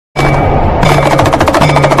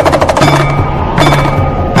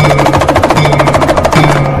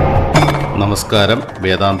നമസ്കാരം.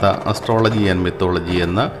 വേദാന്ത astrology and mythology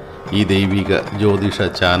എന്ന ഈ ദൈവിക ജ്യോതിഷ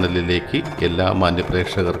ചാനലിലേക്ക് എല്ലാ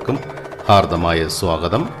മാന്യപ്രേക്ഷകർക്കും ഹാർദമായ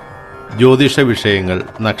സ്വാഗതം. ജ്യോതിഷ വിഷയങ്ങൾ,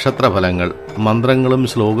 നക്ഷത്രഫലങ്ങൾ, മന്ത്രങ്ങളും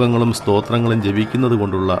ശ്ലോകങ്ങളും സ്തോത്രങ്ങളും ജപിക്കുന്നത്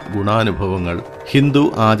കൊണ്ടുള്ള ഗുണാനുഭവങ്ങൾ, ഹിന്ദു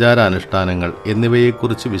ആചാരാനുഷ്ഠാനങ്ങൾ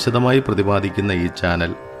എന്നിവയെക്കുറിച്ച് വിശദമായി പ്രതിപാദിക്കുന്ന ഈ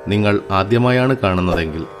ചാനൽ നിങ്ങൾ ആദ്യമായാണ്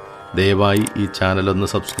കാണുന്നതെങ്കിൽ ദയവായി ഈ ചാനലൊന്ന്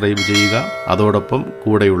സബ്സ്ക്രൈബ് ചെയ്യുക. അതോടൊപ്പം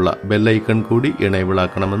കൂടെയുള്ള ബെല്ലൈക്കൺ കൂടി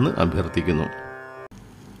എനേബിളാക്കണമെന്ന് അഭ്യർത്ഥിക്കുന്നു.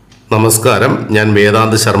 നമസ്കാരം, ഞാൻ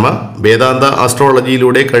വേദാന്ത് ശർമ്മ. വേദാന്ത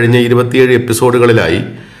ആസ്ട്രോളജിയിലൂടെ കഴിഞ്ഞ 27 എപ്പിസോഡുകളിലായി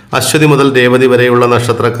അശ്വതി മുതൽ രേവതി വരെയുള്ള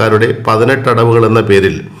നക്ഷത്രക്കാരുടെ 18 അടവുകൾ എന്ന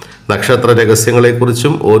പേരിൽ നക്ഷത്ര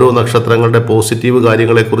രഹസ്യങ്ങളെക്കുറിച്ചും ഓരോ നക്ഷത്രങ്ങളുടെ പോസിറ്റീവ്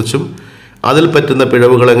കാര്യങ്ങളെക്കുറിച്ചും അതിൽ പറ്റുന്ന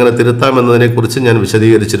പിഴവുകൾ എങ്ങനെ തിരുത്താമെന്നതിനെക്കുറിച്ചും ഞാൻ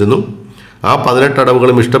വിശദീകരിച്ചിരുന്നു. ആ 18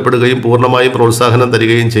 അടവുകളും ഇഷ്ടപ്പെടുകയും പൂർണ്ണമായും പ്രോത്സാഹനം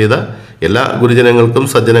തരികയും ചെയ്ത എല്ലാ ഗുരുജനങ്ങൾക്കും,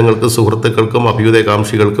 സജ്ജനങ്ങൾക്കും, സുഹൃത്തുക്കൾക്കും,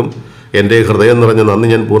 അഭ്യുദയകാംക്ഷികൾക്കും എൻ്റെ ഹൃദയം നിറഞ്ഞ നന്ദി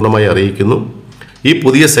ഞാൻ പൂർണ്ണമായി അറിയിക്കുന്നു. ഈ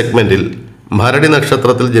പുതിയ സെഗ്മെൻറ്റിൽ ഭരണി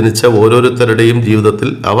നക്ഷത്രത്തിൽ ജനിച്ച ഓരോരുത്തരുടെയും ജീവിതത്തിൽ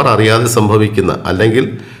അവർ അറിയാതെ സംഭവിക്കുന്ന അല്ലെങ്കിൽ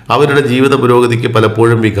അവരുടെ ജീവിത പുരോഗതിക്ക്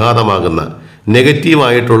പലപ്പോഴും വിഘാതമാകുന്ന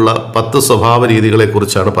നെഗറ്റീവായിട്ടുള്ള 10 സ്വഭാവ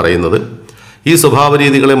രീതികളെക്കുറിച്ചാണ് പറയുന്നത്. ഈ സ്വഭാവ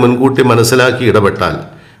രീതികളെ മുൻകൂട്ടി മനസ്സിലാക്കി ഇടപെട്ടാൽ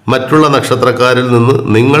മറ്റുള്ള നക്ഷത്രക്കാരിൽ നിന്ന്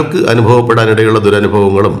നിങ്ങൾക്ക് അനുഭവപ്പെടാനിടയുള്ള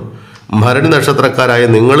ദുരനുഭവങ്ങളും ഭരണി നക്ഷത്രക്കാരായ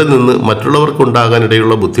നിങ്ങളിൽ നിന്ന്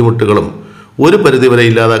മറ്റുള്ളവർക്കുണ്ടാകാനിടയുള്ള ബുദ്ധിമുട്ടുകളും ഒരു പരിധിവരെ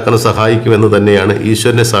ഇല്ലാതാക്കാൻ സഹായിക്കുമെന്ന് തന്നെയാണ്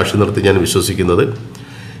ഈശ്വരനെ സാക്ഷി നിർത്തി ഞാൻ വിശ്വസിക്കുന്നത്.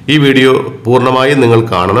 ഈ വീഡിയോ പൂർണ്ണമായും നിങ്ങൾ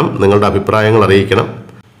കാണണം, നിങ്ങളുടെ അഭിപ്രായങ്ങൾ അറിയിക്കണം.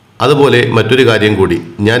 അതുപോലെ മറ്റൊരു കാര്യം കൂടി,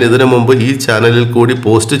 ഞാൻ ഇതിനു മുമ്പ് ഈ ചാനലിൽ കൂടി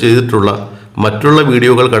പോസ്റ്റ് ചെയ്തിട്ടുള്ള മറ്റുള്ള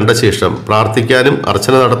വീഡിയോകൾ കണ്ട ശേഷം പ്രാർത്ഥിക്കാനും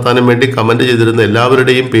അർച്ചന നടത്താനും വേണ്ടി കമൻറ്റ് ചെയ്തിരുന്ന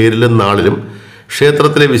എല്ലാവരുടെയും പേരിലും നാളിലും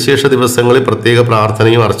ക്ഷേത്രത്തിലെ വിശേഷ ദിവസങ്ങളിൽ പ്രത്യേക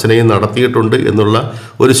പ്രാർത്ഥനയും അർച്ചനയും നടത്തിയിട്ടുണ്ട് എന്നുള്ള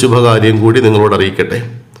ഒരു ശുഭകാര്യം കൂടി നിങ്ങളോട് അറിയിക്കട്ടെ.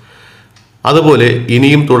 അതുപോലെ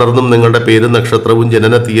ഇനിയും തുടർന്നും നിങ്ങളുടെ പേരും നക്ഷത്രവും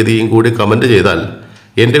ജനന തീയതിയും കൂടി കമൻറ്റ് ചെയ്താൽ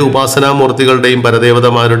എൻ്റെ ഉപാസനാമൂർത്തികളുടെയും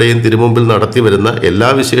പരദേവതമാരുടെയും തിരുമുമ്പിൽ നടത്തി വരുന്ന എല്ലാ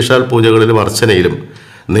വിശേഷാൽ പൂജകളിലും അർച്ചനയിലും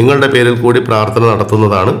നിങ്ങളുടെ പേരിൽ കൂടി പ്രാർത്ഥന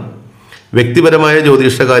നടത്തുന്നതാണ്. വ്യക്തിപരമായ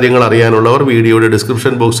ജ്യോതിഷ കാര്യങ്ങൾ അറിയാനുള്ളവർ വീഡിയോയുടെ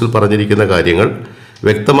ഡിസ്ക്രിപ്ഷൻ ബോക്സിൽ പറഞ്ഞിരിക്കുന്ന കാര്യങ്ങൾ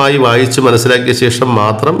വ്യക്തമായി വായിച്ച് മനസ്സിലാക്കിയ ശേഷം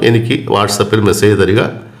മാത്രം എനിക്ക് വാട്സപ്പിൽ മെസ്സേജ് തരിക.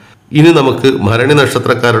 ഇനി നമുക്ക് ഭരണി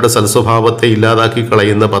നക്ഷത്രക്കാരുടെ സൽസ്വഭാവത്തെ ഇല്ലാതാക്കി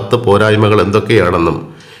കളയുന്ന 10 പോരായ്മകൾ എന്തൊക്കെയാണെന്നും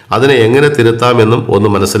അതിനെ എങ്ങനെ തിരുത്താമെന്നും ഒന്ന്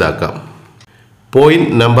മനസ്സിലാക്കാം.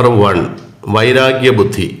 പോയിന്റ് നമ്പർ 1, വൈരാഗ്യ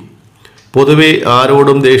ബുദ്ധി. പൊതുവെ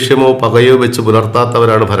ആരോടും ദേഷ്യമോ പകയോ വെച്ച്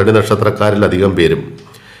പുലർത്താത്തവരാണ് ഭരണി നക്ഷത്രക്കാരിൽ അധികം പേരും.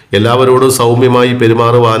 എല്ലാവരോടും സൗമ്യമായി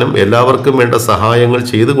പെരുമാറുവാനും എല്ലാവർക്കും വേണ്ട സഹായങ്ങൾ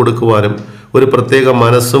ചെയ്തു കൊടുക്കുവാനും ഒരു പ്രത്യേക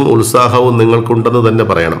മനസ്സും ഉത്സാഹവും നിങ്ങൾക്കുണ്ടെന്ന് തന്നെ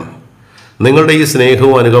പറയണം. നിങ്ങളുടെ ഈ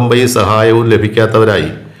സ്നേഹവും അനുകമ്പയും സഹായവും ലഭിക്കാത്തവരായി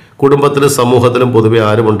കുടുംബത്തിലും സമൂഹത്തിലും പൊതുവെ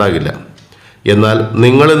ആരും ഉണ്ടാകില്ല. എന്നാൽ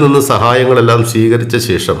നിങ്ങളിൽ നിന്ന് സഹായങ്ങളെല്ലാം സ്വീകരിച്ച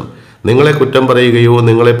ശേഷം നിങ്ങളെ കുറ്റം പറയുകയോ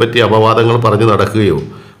നിങ്ങളെപ്പറ്റി അപവാദങ്ങൾ പറഞ്ഞു നടക്കുകയോ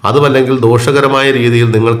അതുമല്ലെങ്കിൽ ദോഷകരമായ രീതിയിൽ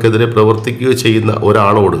നിങ്ങൾക്കെതിരെ പ്രവർത്തിക്കുകയോ ചെയ്യുന്ന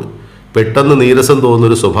ഒരാളോട് പെട്ടെന്ന് നീരസം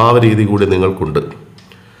തോന്നുന്നൊരു സ്വഭാവ രീതി കൂടി നിങ്ങൾക്കുണ്ട്.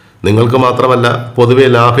 നിങ്ങൾക്ക് മാത്രമല്ല, പൊതുവെ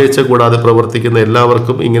ലാഭേച്ഛ കൂടാതെ പ്രവർത്തിക്കുന്ന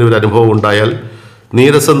എല്ലാവർക്കും ഇങ്ങനെ ഒരു അനുഭവം ഉണ്ടായാൽ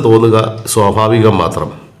നീരസം തോന്നുക സ്വാഭാവികം മാത്രം.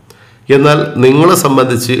 എന്നാൽ നിങ്ങളെ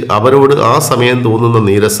സംബന്ധിച്ച് അവരോട് ആ സമയം തോന്നുന്ന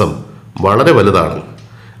നീരസം വളരെ വലുതാണ്.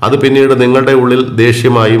 അത് പിന്നീട് നിങ്ങളുടെ ഉള്ളിൽ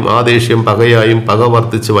ദേഷ്യമായും ആ ദേഷ്യം പകയായും പക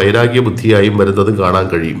വർദ്ധിച്ച് വൈരാഗ്യ ബുദ്ധിയായും വരുന്നത് കാണാൻ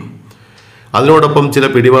കഴിയും. അതിനോടൊപ്പം ചില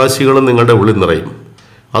പിടിവാശികളും നിങ്ങളുടെ ഉള്ളിൽ നിറയും.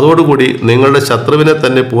 അതോടുകൂടി നിങ്ങളുടെ ശത്രുവിനെ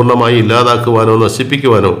തന്നെ പൂർണ്ണമായി ഇല്ലാതാക്കുവാനോ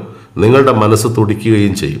നശിപ്പിക്കുവാനോ നിങ്ങളുടെ മനസ്സ്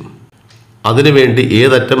തുടിക്കുകയും ചെയ്യും. അതിനുവേണ്ടി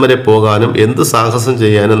ഏതറ്റം വരെ പോകാനും എന്ത് സാഹസം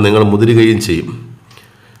ചെയ്യാനും നിങ്ങൾ മുതിരുകയും ചെയ്യും.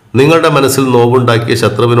 നിങ്ങളുടെ മനസ്സിൽ നോവുണ്ടാക്കിയ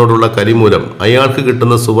ശത്രുവിനോടുള്ള കലിമൂലം അയാൾക്ക്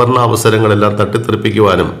കിട്ടുന്ന സുവർണ അവസരങ്ങളെല്ലാം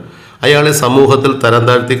തട്ടിത്തെറിപ്പിക്കുവാനും അയാളെ സമൂഹത്തിൽ തരം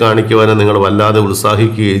താഴ്ത്തി കാണിക്കുവാനും നിങ്ങൾ വല്ലാതെ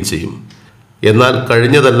ഉത്സാഹിക്കുകയും ചെയ്യും. എന്നാൽ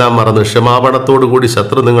കഴിഞ്ഞതെല്ലാം മറന്ന് ക്ഷമാപണത്തോടുകൂടി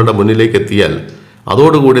ശത്രു നിങ്ങളുടെ മുന്നിലേക്ക് എത്തിയാൽ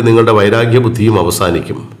അതോടുകൂടി നിങ്ങളുടെ വൈരാഗ്യ ബുദ്ധിയും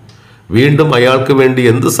അവസാനിക്കും. വീണ്ടും അയാൾക്ക് വേണ്ടി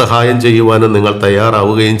എന്ത് സഹായം ചെയ്യുവാനും നിങ്ങൾ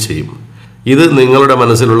തയ്യാറാവുകയും ചെയ്യും. ഇത് നിങ്ങളുടെ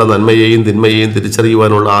മനസ്സിലുള്ള നന്മയെയും തിന്മയെയും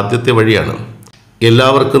തിരിച്ചറിയുവാനുള്ള ആദ്യത്തെ വഴിയാണ്.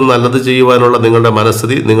 എല്ലാവർക്കും നല്ലത് ചെയ്യുവാനുള്ള നിങ്ങളുടെ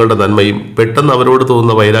മനസ്ഥിതി നിങ്ങളുടെ നന്മയും പെട്ടെന്ന് അവരോട്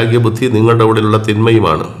തോന്നുന്ന വൈരാഗ്യ ബുദ്ധി നിങ്ങളുടെ ഉള്ളിലുള്ള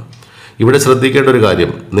തിന്മയുമാണ്. ഇവിടെ ശ്രദ്ധിക്കേണ്ട ഒരു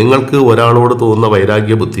കാര്യം, നിങ്ങൾക്ക് ഒരാളോട് തോന്നുന്ന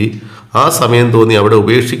വൈരാഗ്യ ബുദ്ധി ആ സമയം തോന്നി അവിടെ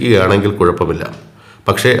ഉപേക്ഷിക്കുകയാണെങ്കിൽ കുഴപ്പമില്ല.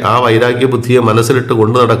 പക്ഷേ ആ വൈരാഗ്യ ബുദ്ധിയെ മനസ്സിലിട്ട്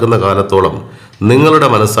കൊണ്ടു നടക്കുന്ന കാലത്തോളം നിങ്ങളുടെ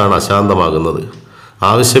മനസ്സാണ് അശാന്തമാകുന്നത്.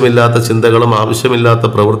 ആവശ്യമില്ലാത്ത ചിന്തകളും ആവശ്യമില്ലാത്ത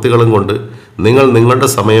പ്രവൃത്തികളും കൊണ്ട് നിങ്ങൾ നിങ്ങളുടെ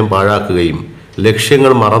സമയം പാഴാക്കുകയും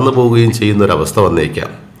ലക്ഷ്യങ്ങൾ മറന്നു പോവുകയും ചെയ്യുന്നൊരവസ്ഥ വന്നേക്കാം.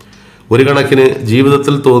 ഒരു കണക്കിന്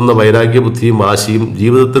ജീവിതത്തിൽ തോന്നുന്ന വൈരാഗ്യ ബുദ്ധിയും വാശിയും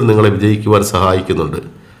ജീവിതത്തിൽ നിങ്ങളെ വിജയിക്കുവാൻ സഹായിക്കുന്നുണ്ട്.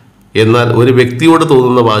 എന്നാൽ ഒരു വ്യക്തിയോട്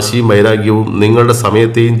തോന്നുന്ന വാശിയും വൈരാഗ്യവും നിങ്ങളുടെ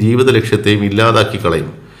സമയത്തെയും ജീവിത ലക്ഷ്യത്തെയും ഇല്ലാതാക്കി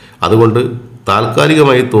കളയും. അതുകൊണ്ട്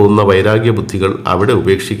താൽക്കാലികമായി തോന്നുന്ന വൈരാഗ്യ ബുദ്ധികൾ അവിടെ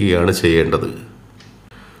ഉപേക്ഷിക്കുകയാണ് ചെയ്യേണ്ടത്.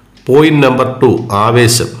 പോയിന്റ് നമ്പർ 2,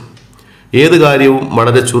 ആവേശം. ഏത് കാര്യവും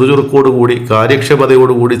വളരെ ചുറുചുറുക്കോടുകൂടി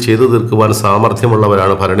കാര്യക്ഷമതയോടുകൂടി ചെയ്തു തീർക്കുവാൻ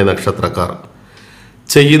സാമർഥ്യമുള്ളവരാണ് ഭരണി നക്ഷത്രക്കാർ.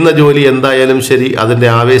 ചെയ്യുന്ന ജോലി എന്തായാലും ശരി അതിൻ്റെ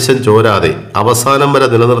ആവേശം ചോരാതെ അവസാനം വരെ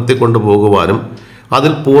നിലനിർത്തിക്കൊണ്ടു പോകുവാനും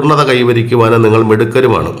അതിൽ പൂർണ്ണത കൈവരിക്കുവാനും നിങ്ങൾ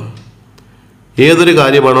മിടുക്കരുമാണ്. ഏതൊരു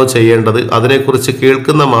കാര്യമാണോ ചെയ്യേണ്ടത് അതിനെക്കുറിച്ച്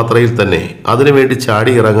കേൾക്കുന്ന മാത്രയിൽ തന്നെ അതിനുവേണ്ടി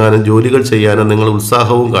ചാടി ഇറങ്ങാനും ജോലികൾ ചെയ്യാനും നിങ്ങൾ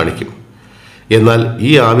ഉത്സാഹവും കാണിക്കും. എന്നാൽ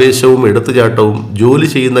ഈ ആവേശവും എടുത്തുചാട്ടവും ജോലി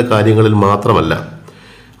ചെയ്യുന്ന കാര്യങ്ങളിൽ മാത്രമല്ല,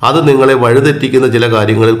 അത് നിങ്ങളെ വഴിതെറ്റിക്കുന്ന ചില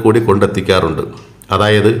കാര്യങ്ങളിൽ കൂടി കൊണ്ടെത്തിക്കാറുണ്ട്.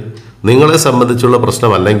 അതായത് നിങ്ങളെ സംബന്ധിച്ചുള്ള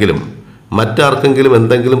പ്രശ്നമല്ലെങ്കിലും മറ്റാർക്കെങ്കിലും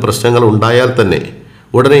എന്തെങ്കിലും പ്രശ്നങ്ങൾ ഉണ്ടായാൽ തന്നെ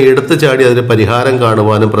ഉടനെ എടുത്തു ചാടി അതിന് പരിഹാരം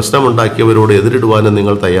കാണുവാനും പ്രശ്നമുണ്ടാക്കിയവരോട് എതിരിടുവാനും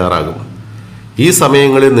നിങ്ങൾ തയ്യാറാകും. ഈ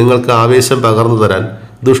സമയങ്ങളിൽ നിങ്ങൾക്ക് ആവേശം പകർന്നു തരാൻ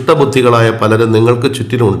ദുഷ്ടബുദ്ധികളായ പലരും നിങ്ങൾക്ക്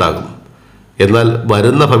ചുറ്റിനും ഉണ്ടാകും. എന്നാൽ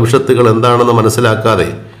വരുന്ന ഭവിഷ്യത്തുകൾ എന്താണെന്ന് മനസ്സിലാക്കാതെ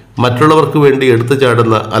മറ്റുള്ളവർക്ക് വേണ്ടി എടുത്തു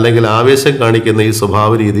ചാടുന്ന അല്ലെങ്കിൽ ആവേശം കാണിക്കുന്ന ഈ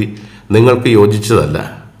സ്വഭാവ രീതി നിങ്ങൾക്ക് യോജിച്ചതല്ല.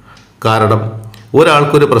 കാരണം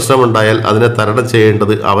ഒരാൾക്കൊരു പ്രശ്നമുണ്ടായാൽ അതിനെ തരണം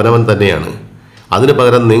ചെയ്യേണ്ടത് അവനവൻ തന്നെയാണ്. അതിനു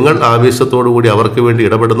പകരം നിങ്ങൾ ആവേശത്തോടുകൂടി അവർക്ക് വേണ്ടി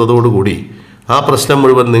ഇടപെടുന്നതോടുകൂടി ആ പ്രശ്നം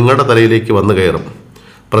മുഴുവൻ നിങ്ങളുടെ തലയിലേക്ക് വന്നു കയറും.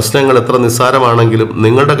 പ്രശ്നങ്ങൾ എത്ര നിസ്സാരമാണെങ്കിലും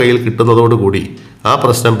നിങ്ങളുടെ കയ്യിൽ കിട്ടുന്നതോടുകൂടി ആ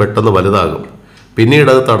പ്രശ്നം പെട്ടെന്ന് വലുതാകും. പിന്നീട്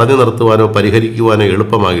അത് തടഞ്ഞു നിർത്തുവാനോ പരിഹരിക്കുവാനോ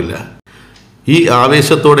എളുപ്പമാകില്ല. ഈ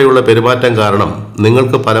ആവേശത്തോടെയുള്ള പെരുമാറ്റം കാരണം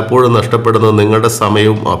നിങ്ങൾക്ക് പലപ്പോഴും നഷ്ടപ്പെടുന്നത് നിങ്ങളുടെ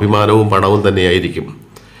സമയവും അഭിമാനവും പണവും തന്നെയായിരിക്കും.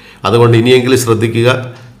 അതുകൊണ്ട് ഇനിയെങ്കിലും ശ്രദ്ധിക്കുക.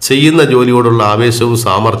 ചെയ്യുന്ന ജോലിയോടുള്ള ആവേശവും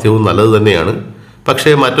സാമർഥ്യവും നല്ലത് തന്നെയാണ്.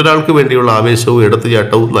 പക്ഷേ മറ്റൊരാൾക്ക് വേണ്ടിയുള്ള ആവേശവും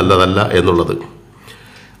എടുത്തുചാട്ടവും നല്ലതല്ല എന്നുള്ളത്.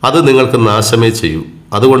 അത് നിങ്ങൾക്ക് നാശമേ ചെയ്യൂ.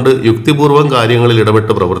 അതുകൊണ്ട് യുക്തിപൂർവം കാര്യങ്ങളിൽ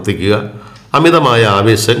ഇടപെട്ട് പ്രവർത്തിക്കുക. അമിതമായ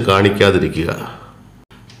ആവേശം കാണിക്കാതിരിക്കുക.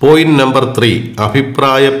 പോയിന്റ് നമ്പർ 3,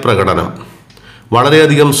 അഭിപ്രായ പ്രകടനം.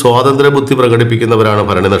 വളരെയധികം സ്വാതന്ത്ര്യബുദ്ധി പ്രകടിപ്പിക്കുന്നവരാണ്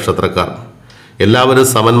ഭരണി നക്ഷത്രക്കാർ. എല്ലാവരും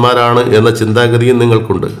സമന്മാരാണ് എന്ന ചിന്താഗതിയും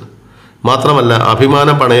നിങ്ങൾക്കുണ്ട്. മാത്രമല്ല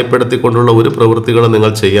അഭിമാനം പണയപ്പെടുത്തിക്കൊണ്ടുള്ള ഒരു പ്രവൃത്തികളും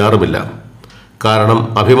നിങ്ങൾ ചെയ്യാറുമില്ല. കാരണം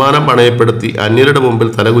അഭിമാനം പണയപ്പെടുത്തി അന്യരുടെ മുമ്പിൽ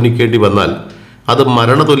തലകുനിക്കേണ്ടി വന്നാൽ അത്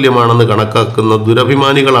മരണതുല്യമാണെന്ന് കണക്കാക്കുന്ന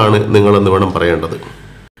ദുരഭിമാനികളാണ് നിങ്ങളെന്ന് വേണം പറയേണ്ടത്.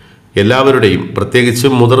 എല്ലാവരുടെയും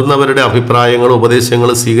പ്രത്യേകിച്ചും മുതിർന്നവരുടെ അഭിപ്രായങ്ങളും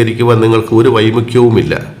ഉപദേശങ്ങളും സ്വീകരിക്കുവാൻ നിങ്ങൾക്ക് ഒരു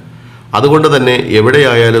വൈമുഖ്യവുമില്ല. അതുകൊണ്ട് തന്നെ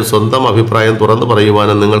എവിടെയായാലും സ്വന്തം അഭിപ്രായം തുറന്നു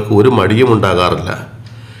പറയുവാനും നിങ്ങൾക്ക് ഒരു മടിയും ഉണ്ടാകാറില്ല.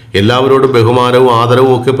 എല്ലാവരോടും ബഹുമാനവും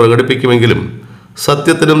ആദരവും ഒക്കെ പ്രകടിപ്പിക്കുമെങ്കിലും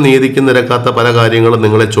സത്യത്തിനും നീതിക്കും നിരക്കാത്ത പല കാര്യങ്ങളും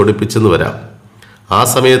നിങ്ങളെ ചൊടിപ്പിച്ചെന്ന് വരാം. ആ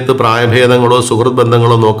സമയത്ത് പ്രായഭേദങ്ങളോ സുഹൃത്ത്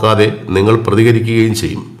ബന്ധങ്ങളോ നോക്കാതെ നിങ്ങൾ പ്രതികരിക്കുകയും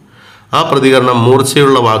ചെയ്യും. ആ പ്രതികരണം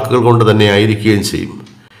മൂർച്ചയുള്ള വാക്കുകൾ കൊണ്ട് തന്നെ ആയിരിക്കുകയും ചെയ്യും.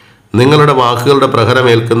 നിങ്ങളുടെ വാക്കുകളുടെ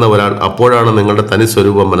പ്രഹരമേൽക്കുന്ന ഒരാൾ അപ്പോഴാണ് നിങ്ങളുടെ തനി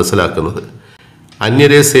സ്വരൂപം മനസ്സിലാക്കുന്നത്.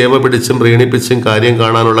 അന്യരെ സേവ പിടിച്ചും പ്രീണിപ്പിച്ചും കാര്യം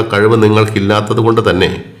കാണാനുള്ള കഴിവ് നിങ്ങൾക്കില്ലാത്തത് കൊണ്ട്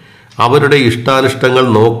തന്നെ അവരുടെ ഇഷ്ടാനിഷ്ടങ്ങൾ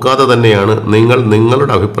നോക്കാതെ തന്നെയാണ് നിങ്ങൾ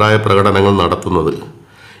നിങ്ങളുടെ അഭിപ്രായ പ്രകടനങ്ങൾ നടത്തുന്നത്.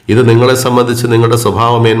 ഇത് നിങ്ങളെ സംബന്ധിച്ച് നിങ്ങളുടെ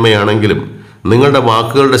സ്വഭാവമേന്മയാണെങ്കിലും നിങ്ങളുടെ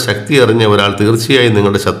വാക്കുകളുടെ ശക്തി അറിഞ്ഞ ഒരാൾ തീർച്ചയായും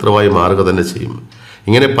നിങ്ങളുടെ ശത്രുവായി മാറുക തന്നെ ചെയ്യും.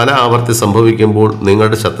 ഇങ്ങനെ പല ആവർത്തി സംഭവിക്കുമ്പോൾ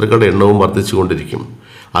നിങ്ങളുടെ ശത്രുക്കളുടെ എണ്ണവും വർദ്ധിച്ചുകൊണ്ടിരിക്കും.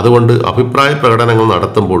 അതുകൊണ്ട് അഭിപ്രായ പ്രകടനങ്ങൾ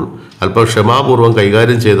നടത്തുമ്പോൾ അല്പം ക്ഷമാപൂർവ്വം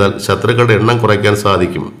കൈകാര്യം ചെയ്താൽ ശത്രുക്കളുടെ എണ്ണം കുറയ്ക്കാൻ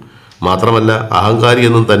സാധിക്കും. മാത്രമല്ല അഹങ്കാരി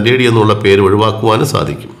എന്നും തൻ്റെടിയെന്നുള്ള പേര് ഒഴിവാക്കുവാനും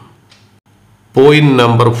സാധിക്കും. പോയിന്റ്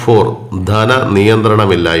നമ്പർ 4, ധന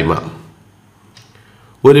നിയന്ത്രണമില്ലായ്മ.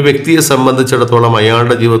 ഒരു വ്യക്തിയെ സംബന്ധിച്ചിടത്തോളം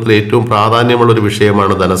അയാളുടെ ജീവിതത്തിൽ ഏറ്റവും പ്രാധാന്യമുള്ളൊരു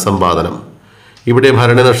വിഷയമാണ് ധനസമ്പാദനം. ഇവിടെ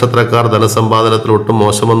ഭരണി നക്ഷത്രക്കാർ ധനസമ്പാദനത്തിൽ ഒട്ടും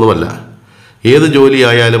മോശമൊന്നുമല്ല. ഏത്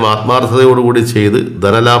ജോലിയായാലും ആത്മാർത്ഥതയോടുകൂടി ചെയ്ത്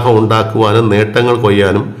ധനലാഭം ഉണ്ടാക്കുവാനും നേട്ടങ്ങൾ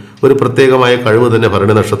കൊയ്യാനും ഒരു പ്രത്യേകമായ കഴിവ് തന്നെ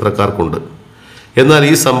ഭരണി നക്ഷത്രക്കാർക്കുണ്ട്. എന്നാൽ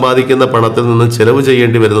ഈ സമ്പാദിക്കുന്ന പണത്തിൽ നിന്ന് ചെലവ്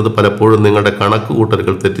ചെയ്യേണ്ടി വരുന്നത് പലപ്പോഴും നിങ്ങളുടെ കണക്ക്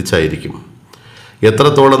കൂട്ടലുകൾ തെറ്റിച്ചായിരിക്കും.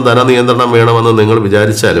 എത്രത്തോളം ധനനിയന്ത്രണം വേണമെന്ന് നിങ്ങൾ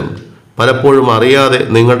വിചാരിച്ചാലും പലപ്പോഴും അറിയാതെ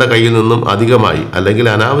നിങ്ങളുടെ കയ്യിൽ നിന്നും അധികമായി അല്ലെങ്കിൽ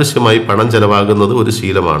അനാവശ്യമായി പണം ചെലവാകുന്നത് ഒരു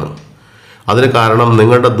ശീലമാണ്. അതിന് കാരണം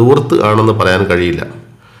നിങ്ങളുടെ ധൂർത്ത് ആണെന്ന് പറയാൻ കഴിയില്ല.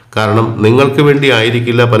 കാരണം നിങ്ങൾക്ക് വേണ്ടി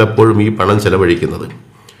ആയിരിക്കില്ല പലപ്പോഴും ഈ പണം ചെലവഴിക്കുന്നത്.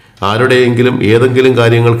 ആരുടെയെങ്കിലും ഏതെങ്കിലും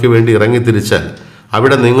കാര്യങ്ങൾക്ക് വേണ്ടി ഇറങ്ങിത്തിരിച്ചാൽ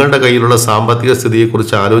അവിടെ നിങ്ങളുടെ കയ്യിലുള്ള സാമ്പത്തിക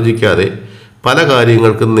സ്ഥിതിയെക്കുറിച്ച് ആലോചിക്കാതെ പല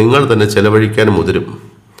കാര്യങ്ങൾക്കും നിങ്ങൾ തന്നെ ചെലവഴിക്കാൻ മുതിരും.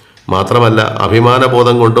 മാത്രമല്ല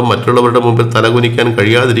അഭിമാനബോധം കൊണ്ടും മറ്റുള്ളവരുടെ മുമ്പിൽ തലകുനിക്കാൻ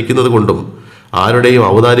കഴിയാതിരിക്കുന്നത് കൊണ്ടും ആരുടെയും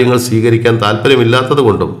ഔദാര്യങ്ങൾ സ്വീകരിക്കാൻ താല്പര്യമില്ലാത്തത്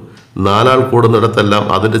കൊണ്ടും നാലാൾ കൂടുന്നിടത്തെല്ലാം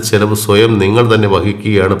അതിൻ്റെ ചെലവ് സ്വയം നിങ്ങൾ തന്നെ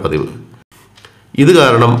വഹിക്കുകയാണ് പതിവ്. ഇത്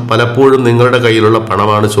കാരണം പലപ്പോഴും നിങ്ങളുടെ കയ്യിലുള്ള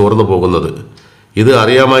പണമാണ് ചോർന്നു പോകുന്നത്. ഇത്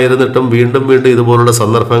അറിയാമായിരുന്നിട്ടും വീണ്ടും വീണ്ടും ഇതുപോലുള്ള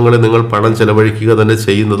സന്ദർഭങ്ങളിൽ നിങ്ങൾ പണം ചെലവഴിക്കുക തന്നെ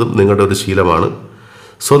ചെയ്യുന്നതും നിങ്ങളുടെ ഒരു ശീലമാണ്.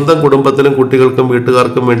 സ്വന്തം കുടുംബത്തിലും കുട്ടികൾക്കും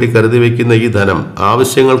വീട്ടുകാർക്കും വേണ്ടി കരുതി വയ്ക്കുന്ന ഈ ധനം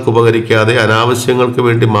ആവശ്യങ്ങൾക്ക് ഉപകരിക്കാതെ അനാവശ്യങ്ങൾക്ക്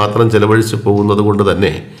വേണ്ടി മാത്രം ചെലവഴിച്ചു പോകുന്നത് കൊണ്ട്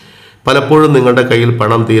തന്നെ പലപ്പോഴും നിങ്ങളുടെ കയ്യിൽ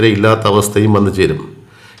പണം തീരെ ഇല്ലാത്ത അവസ്ഥയും വന്നു ചേരും.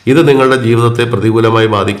 ഇത് നിങ്ങളുടെ ജീവിതത്തെ പ്രതികൂലമായി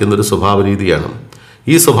ബാധിക്കുന്നൊരു സ്വഭാവ രീതിയാണ്.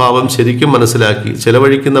 ഈ സ്വഭാവം ശരിക്കും മനസ്സിലാക്കി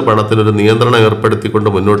ചെലവഴിക്കുന്ന പണത്തിനൊരു നിയന്ത്രണം ഏർപ്പെടുത്തിക്കൊണ്ട്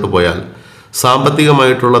മുന്നോട്ട് പോയാൽ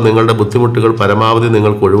സാമ്പത്തികമായിട്ടുള്ള നിങ്ങളുടെ ബുദ്ധിമുട്ടുകൾ പരമാവധി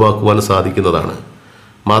നിങ്ങൾക്ക് ഒഴിവാക്കുവാൻ സാധിക്കുന്നതാണ്.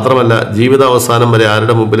 മാത്രമല്ല ജീവിതാവസാനം വരെ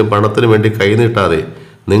ആരുടെ മുമ്പിലും പണത്തിന് വേണ്ടി കൈനീട്ടാതെ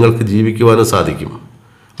നിങ്ങൾക്ക് ജീവിക്കുവാനും സാധിക്കും.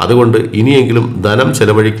 അതുകൊണ്ട് ഇനിയെങ്കിലും ധനം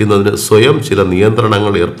ചെലവഴിക്കുന്നതിന് സ്വയം ചില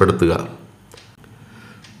നിയന്ത്രണങ്ങൾ ഏർപ്പെടുത്തുക.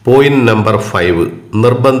 പോയിന്റ് നമ്പർ 5,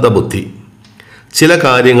 നിർബന്ധ ബുദ്ധി. ചില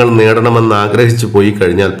കാര്യങ്ങൾ നേടണമെന്ന് ആഗ്രഹിച്ചു പോയി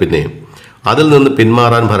കഴിഞ്ഞാൽ പിന്നെ അതിൽ നിന്ന്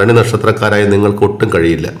പിന്മാറാൻ ഭരണി നക്ഷത്രക്കാരായി നിങ്ങൾക്ക് ഒട്ടും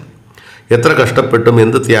കഴിയില്ല. എത്ര കഷ്ടപ്പെട്ടും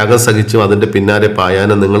എന്ത് ത്യാഗം സഹിച്ചും അതിൻ്റെ പിന്നാലെ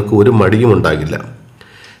പായാനും നിങ്ങൾക്ക് ഒരു മടിയും ഉണ്ടാകില്ല.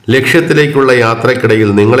 ലക്ഷ്യത്തിലേക്കുള്ള യാത്രക്കിടയിൽ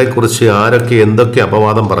നിങ്ങളെക്കുറിച്ച് ആരൊക്കെ എന്തൊക്കെ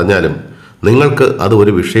അപവാദം പറഞ്ഞാലും നിങ്ങൾക്ക് അത്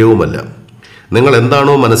ഒരു വിഷയവുമല്ല. നിങ്ങൾ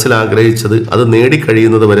എന്താണോ മനസ്സിൽ ആഗ്രഹിച്ചത് അത്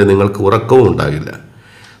നേടിക്കഴിയുന്നത് വരെ നിങ്ങൾക്ക് ഉറക്കവും ഉണ്ടാകില്ല.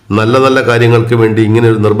 നല്ല നല്ല കാര്യങ്ങൾക്ക് വേണ്ടി ഇങ്ങനെ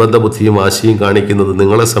ഒരു നിർബന്ധ ബുദ്ധിയും വാശിയും കാണിക്കുന്നത്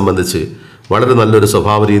നിങ്ങളെ സംബന്ധിച്ച് വളരെ നല്ലൊരു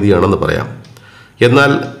സ്വഭാവ രീതിയാണെന്ന് പറയാം.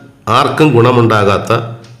 എന്നാൽ ആർക്കും ഗുണമുണ്ടാകാത്ത,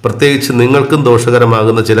 പ്രത്യേകിച്ച് നിങ്ങൾക്കും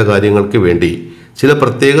ദോഷകരമാകുന്ന ചില കാര്യങ്ങൾക്ക് വേണ്ടി ചില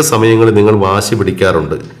പ്രത്യേക സമയങ്ങളിൽ നിങ്ങൾ വാശി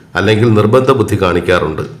പിടിക്കാറുണ്ട്, അല്ലെങ്കിൽ നിർബന്ധ ബുദ്ധി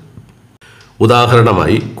കാണിക്കാറുണ്ട്.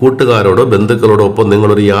 ഉദാഹരണമായി കൂട്ടുകാരോടോ ബന്ധുക്കളോടോ ഒപ്പം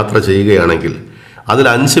നിങ്ങളൊരു യാത്ര ചെയ്യുകയാണെങ്കിൽ അതിൽ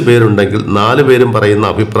 5 പേരുണ്ടെങ്കിൽ 4 പേരും പറയുന്ന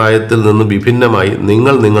അഭിപ്രായത്തിൽ നിന്നും വിഭിന്നമായി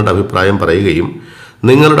നിങ്ങൾ നിങ്ങളുടെ അഭിപ്രായം പറയുകയും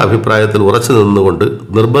നിങ്ങളുടെ അഭിപ്രായത്തിൽ ഉറച്ചു നിന്നുകൊണ്ട്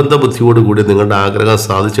നിർബന്ധ ബുദ്ധിയോടുകൂടി നിങ്ങളുടെ ആഗ്രഹം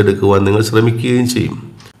സാധിച്ചെടുക്കുവാൻ നിങ്ങൾ ശ്രമിക്കുകയും ചെയ്യും.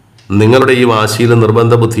 നിങ്ങളുടെ ഈ വാശിയിലും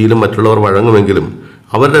നിർബന്ധ ബുദ്ധിയിലും മറ്റുള്ളവർ വഴങ്ങുമെങ്കിലും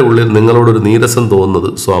അവരുടെ ഉള്ളിൽ നിങ്ങളോടൊരു നീരസം തോന്നുന്നത്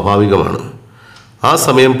സ്വാഭാവികമാണ്. ആ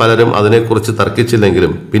സമയം പലരും അതിനെക്കുറിച്ച്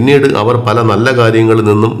തർക്കിച്ചില്ലെങ്കിലും പിന്നീട് അവർ പല നല്ല കാര്യങ്ങളിൽ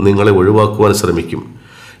നിന്നും നിങ്ങളെ ഒഴിവാക്കുവാൻ ശ്രമിക്കും.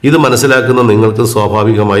 ഇത് മനസ്സിലാക്കുന്ന നിങ്ങൾക്ക്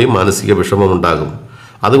സ്വാഭാവികമായി മാനസിക വിഷമമുണ്ടാകും.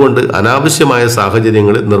 അതുകൊണ്ട് അനാവശ്യമായ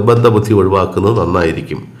സാഹചര്യങ്ങളിൽ നിർബന്ധ ബുദ്ധി ഒഴിവാക്കുന്നത്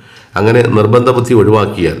നന്നായിരിക്കും. അങ്ങനെ നിർബന്ധ ബുദ്ധി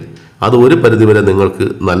ഒഴിവാക്കിയാൽ അത് ഒരു പരിധിവരെ നിങ്ങൾക്ക്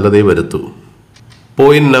നല്ലതേ വരുത്തൂ.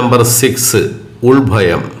 Point number 6,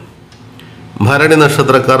 ഉൾഭയം. ഭരണി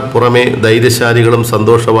നക്ഷത്രക്കാർ പുറമേ ധൈര്യശാലികളും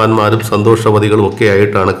സന്തോഷവാന്മാരും സന്തോഷവതികളും ഒക്കെ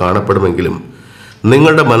ആയിട്ടാണ് കാണപ്പെടുമെങ്കിലും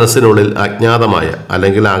നിങ്ങളുടെ മനസ്സിനുള്ളിൽ അജ്ഞാതമായ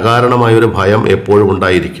അല്ലെങ്കിൽ അകാരണമായ ഒരു ഭയം എപ്പോഴും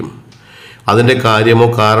ഉണ്ടായിരിക്കും. അതിൻ്റെ കാര്യമോ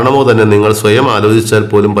കാരണമോ തന്നെ നിങ്ങൾ സ്വയം ആലോചിച്ചാൽ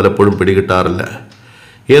പോലും പലപ്പോഴും പിടികിട്ടാറില്ല.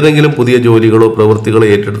 ഏതെങ്കിലും പുതിയ ജോലികളോ പ്രവൃത്തികളോ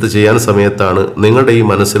ഏറ്റെടുത്ത് ചെയ്യാൻ സമയത്താണ് നിങ്ങളുടെ ഈ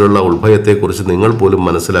മനസ്സിലുള്ള ഉൾഭയത്തെക്കുറിച്ച് നിങ്ങൾ പോലും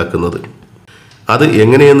മനസ്സിലാക്കുന്നത്. അത്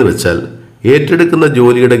എങ്ങനെയെന്ന് വെച്ചാൽ ഏറ്റെടുക്കുന്ന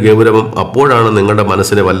ജോലിയുടെ ഗൗരവം അപ്പോഴാണ് നിങ്ങളുടെ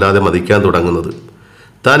മനസ്സിനെ വല്ലാതെ മതിക്കാൻ തുടങ്ങുന്നത്.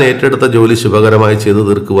 താൻ ഏറ്റെടുത്ത ജോലി ശുഭകരമായി ചെയ്തു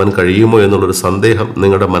തീർക്കുവാൻ കഴിയുമോ എന്നുള്ളൊരു സന്ദേഹം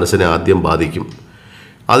നിങ്ങളുടെ മനസ്സിനെ ആദ്യം ബാധിക്കും.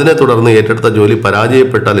 അതിനെ തുടർന്ന് ഏറ്റെടുത്ത ജോലി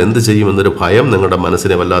പരാജയപ്പെട്ടാൽ എന്ത് ചെയ്യുമെന്നൊരു ഭയം നിങ്ങളുടെ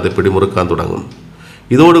മനസ്സിനെ വല്ലാതെ പിടിമുറുക്കാൻ തുടങ്ങും.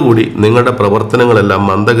 ഇതോടുകൂടി നിങ്ങളുടെ പ്രവർത്തനങ്ങളെല്ലാം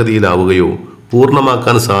മന്ദഗതിയിലാവുകയോ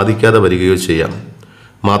പൂർണ്ണമാക്കാൻ സാധിക്കാതെ വരികയോ ചെയ്യാം.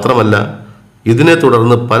 മാത്രമല്ല ഇതിനെ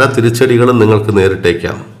തുടർന്ന് പല തിരിച്ചടികളും നിങ്ങൾക്ക്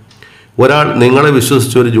നേരിട്ടേക്കാം. ഒരാൾ നിങ്ങളെ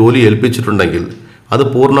വിശ്വസിച്ച് ഒരു ജോലി ഏൽപ്പിച്ചിട്ടുണ്ടെങ്കിൽ അത്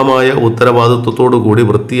പൂർണ്ണമായ ഉത്തരവാദിത്വത്തോടു കൂടി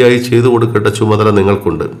വൃത്തിയായി ചെയ്തു കൊടുക്കേണ്ട ചുമതല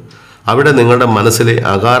നിങ്ങൾക്കുണ്ട്. അവിടെ നിങ്ങളുടെ മനസ്സിലെ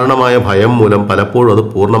അകാരണമായ ഭയം മൂലം പലപ്പോഴും അത്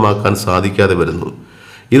പൂർണ്ണമാക്കാൻ സാധിക്കാതെ വരുന്നു.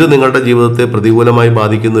 ഇത് നിങ്ങളുടെ ജീവിതത്തെ പ്രതികൂലമായി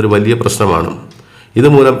ബാധിക്കുന്ന ഒരു വലിയ പ്രശ്നമാണ്.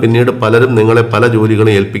 ഇതുമൂലം പിന്നീട് പലരും നിങ്ങളെ പല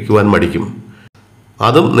ജോലികളും ഏൽപ്പിക്കുവാൻ മടിക്കും.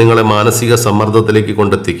 അതും നിങ്ങളെ മാനസിക സമ്മർദ്ദത്തിലേക്ക്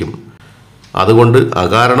കൊണ്ടെത്തിക്കും. അതുകൊണ്ട്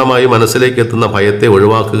അകാരണമായി മനസ്സിലേക്ക് എത്തുന്ന ഭയത്തെ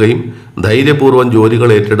ഒഴിവാക്കുകയും ധൈര്യപൂർവ്വം ജോലികൾ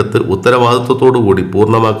ഏറ്റെടുത്ത് ഉത്തരവാദിത്വത്തോടുകൂടി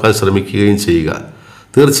പൂർണ്ണമാക്കാൻ ശ്രമിക്കുകയും ചെയ്യുക.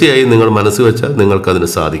 തീർച്ചയായും നിങ്ങൾ മനസ്സ് വെച്ചാൽ നിങ്ങൾക്കതിന്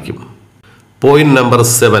സാധിക്കും. പോയിന്റ് നമ്പർ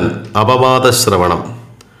 7, അപവാദ ശ്രവണം.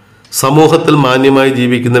 സമൂഹത്തിൽ മാന്യമായി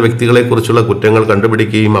ജീവിക്കുന്ന വ്യക്തികളെക്കുറിച്ചുള്ള കുറ്റങ്ങൾ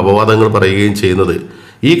കണ്ടുപിടിക്കുകയും അപവാദങ്ങൾ പറയുകയും ചെയ്യുന്നത്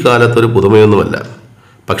ഈ കാലത്തൊരു പുതുമയൊന്നുമല്ല.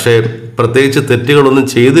 പക്ഷേ പ്രത്യേകിച്ച് തെറ്റുകളൊന്നും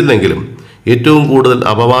ചെയ്തില്ലെങ്കിലും ഏറ്റവും കൂടുതൽ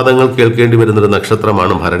അപവാദങ്ങൾ കേൾക്കേണ്ടി വരുന്നൊരു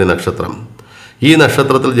നക്ഷത്രമാണ് ഭരണി നക്ഷത്രം. ഈ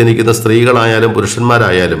നക്ഷത്രത്തിൽ ജനിക്കുന്ന സ്ത്രീകളായാലും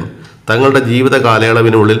പുരുഷന്മാരായാലും തങ്ങളുടെ ജീവിത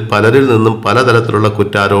കാലയളവിനുള്ളിൽ പലരിൽ നിന്നും പലതരത്തിലുള്ള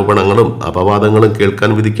കുറ്റാരോപണങ്ങളും അപവാദങ്ങളും കേൾക്കാൻ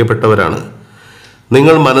വിധിക്കപ്പെട്ടവരാണ്.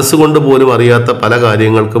 നിങ്ങൾ മനസ്സുകൊണ്ട് പോലും അറിയാത്ത പല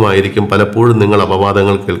കാര്യങ്ങൾക്കുമായിരിക്കും പലപ്പോഴും നിങ്ങൾ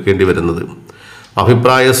അപവാദങ്ങൾ കേൾക്കേണ്ടി വരുന്നത്.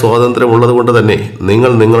 അഭിപ്രായ സ്വാതന്ത്ര്യമുള്ളത് കൊണ്ട് തന്നെ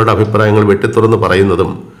നിങ്ങൾ നിങ്ങളുടെ അഭിപ്രായങ്ങൾ വെട്ടിത്തുറന്ന്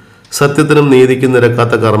പറയുന്നതും സത്യത്തിനും നീതിക്കും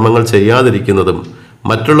നിരക്കാത്ത കർമ്മങ്ങൾ ചെയ്യാതിരിക്കുന്നതും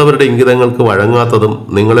മറ്റുള്ളവരുടെ ഇംഗിതങ്ങൾക്ക് വഴങ്ങാത്തതും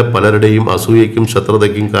നിങ്ങളെ പലരുടെയും അസൂയയ്ക്കും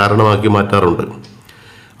ശത്രുതയ്ക്കും കാരണമാക്കി മാറ്റാറുണ്ട്.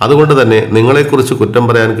 അതുകൊണ്ട് തന്നെ നിങ്ങളെക്കുറിച്ച് കുറ്റം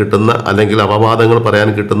പറയാൻ കിട്ടുന്ന അല്ലെങ്കിൽ അപവാദങ്ങൾ പറയാൻ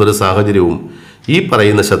കിട്ടുന്ന ഒരു സാഹചര്യവും ഈ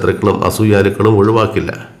പറയുന്ന ശത്രുക്കളും അസൂയാലുക്കളും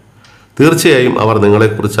ഒഴിവാക്കില്ല. തീർച്ചയായും അവർ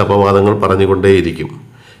നിങ്ങളെക്കുറിച്ച് അപവാദങ്ങൾ പറഞ്ഞുകൊണ്ടേയിരിക്കും.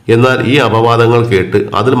 എന്നാൽ ഈ അപവാദങ്ങൾ കേട്ട്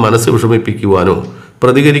അതിൽ മനസ്സ് വിഷമിപ്പിക്കുവാനോ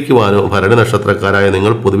പ്രതികരിക്കുവാനോ ഭരണി നക്ഷത്രക്കാരായ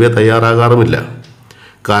നിങ്ങൾ പൊതുവെ തയ്യാറാകാറുമില്ല.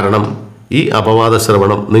 കാരണം ഈ അപവാദ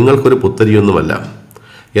ശ്രവണം നിങ്ങൾക്കൊരു പുത്തരിയൊന്നുമല്ല.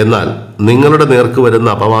 എന്നാൽ നിങ്ങളുടെ നേർക്ക് വരുന്ന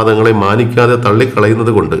അപവാദങ്ങളെ മാനിക്കാതെ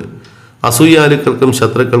തള്ളിക്കളയുന്നത് കൊണ്ട് അസൂയാലുക്കൾക്കും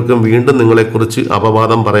ശത്രുക്കൾക്കും വീണ്ടും നിങ്ങളെക്കുറിച്ച്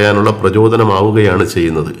അപവാദം പറയാനുള്ള പ്രചോദനമാവുകയാണ്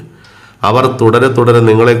ചെയ്യുന്നത്. അവർ തുടരെ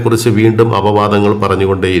നിങ്ങളെക്കുറിച്ച് വീണ്ടും അപവാദങ്ങൾ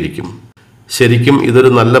പറഞ്ഞുകൊണ്ടേയിരിക്കും. ശരിക്കും ഇതൊരു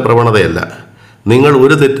നല്ല പ്രവണതയല്ല. നിങ്ങൾ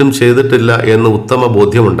ഒരു തെറ്റും ചെയ്തിട്ടില്ല എന്ന് ഉത്തമ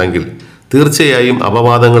ബോധ്യമുണ്ടെങ്കിൽ തീർച്ചയായും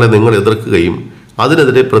അപവാദങ്ങളെ നിങ്ങൾ എതിർക്കുകയും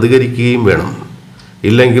അതിനെതിരെ പ്രതികരിക്കുകയും വേണം.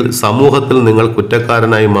 ഇല്ലെങ്കിൽ സമൂഹത്തിൽ നിങ്ങൾ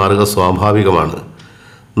കുറ്റക്കാരനായി മാറുക സ്വാഭാവികമാണ്.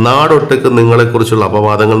 നാടൊട്ടുക്ക് നിങ്ങളെക്കുറിച്ചുള്ള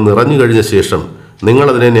അപവാദങ്ങൾ നിറഞ്ഞു കഴിഞ്ഞ ശേഷം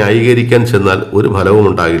നിങ്ങളതിനെ ന്യായീകരിക്കാൻ ചെന്നാൽ ഒരു ഫലവും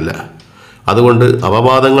ഉണ്ടാകില്ല. അതുകൊണ്ട്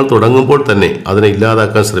അപവാദങ്ങൾ തുടങ്ങുമ്പോൾ തന്നെ അതിനെ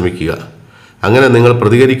ഇല്ലാതാക്കാൻ ശ്രമിക്കുക. അങ്ങനെ നിങ്ങൾ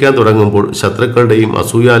പ്രതികരിക്കാൻ തുടങ്ങുമ്പോൾ ശത്രുക്കളുടെയും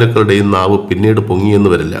അസൂയാലുക്കളുടെയും നാവ് പിന്നീട് പൊങ്ങിയെന്ന്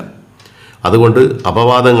വരില്ല. അതുകൊണ്ട്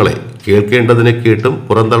അപവാദങ്ങളെ കേൾക്കേണ്ടതിനെ കേട്ടും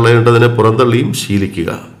പുറന്തള്ളേണ്ടതിനെ പുറന്തള്ളിയും ശീലിക്കുക.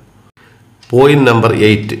 പോയിന്റ് നമ്പർ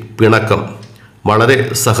 8, പിണക്കം. വളരെ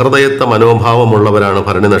സഹൃദയത്വ മനോഭാവമുള്ളവരാണ്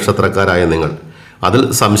ഭരണി നക്ഷത്രക്കാരായ നിങ്ങൾ. അതിൽ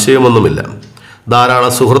സംശയമൊന്നുമില്ല.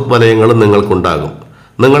 ധാരാളം സുഹൃത്ത് വലയങ്ങളും നിങ്ങൾക്കുണ്ടാകും.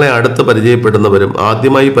 നിങ്ങളെ അടുത്ത് പരിചയപ്പെടുന്നവരും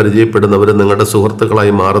ആദ്യമായി പരിചയപ്പെടുന്നവരും നിങ്ങളുടെ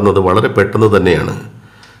സുഹൃത്തുക്കളായി മാറുന്നത് വളരെ പെട്ടെന്ന് തന്നെയാണ്.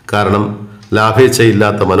 കാരണം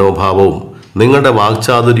ലാഭേച്ഛയില്ലാത്ത മനോഭാവവും നിങ്ങളുടെ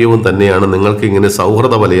വാക്ചാതുര്യവും തന്നെയാണ് നിങ്ങൾക്ക് ഇങ്ങനെ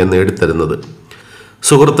സൗഹൃദ വലയം നേടിത്തരുന്നത്.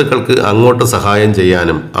 സുഹൃത്തുക്കൾക്ക് അങ്ങോട്ട് സഹായം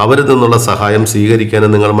ചെയ്യാനും അവരിൽ നിന്നുള്ള സഹായം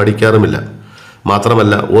സ്വീകരിക്കാനും നിങ്ങൾ മടിക്കാറുമില്ല.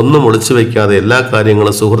 മാത്രമല്ല ഒന്നും ഒളിച്ചു വയ്ക്കാതെ എല്ലാ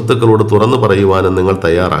കാര്യങ്ങളും സുഹൃത്തുക്കളോട് തുറന്നു പറയുവാനും നിങ്ങൾ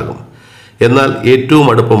തയ്യാറാകും. എന്നാൽ ഏറ്റവും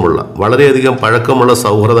അടുപ്പമുള്ള വളരെയധികം പഴക്കമുള്ള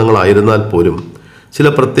സൗഹൃദങ്ങളായിരുന്നാൽ പോലും ചില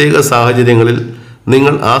പ്രത്യേക സാഹചര്യങ്ങളിൽ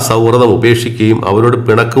നിങ്ങൾ ആ സൗഹൃദം ഉപേക്ഷിക്കുകയും അവരോട്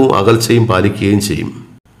പിണക്കവും അകൽച്ചയും പാലിക്കുകയും ചെയ്യും.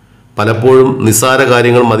 പലപ്പോഴും നിസ്സാര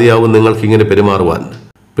കാര്യങ്ങൾ മതിയാവും നിങ്ങൾക്കിങ്ങനെ പെരുമാറുവാൻ.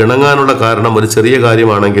 പിണങ്ങാനുള്ള കാരണം ഒരു ചെറിയ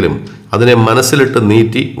കാര്യമാണെങ്കിലും അതിനെ മനസ്സിലിട്ട്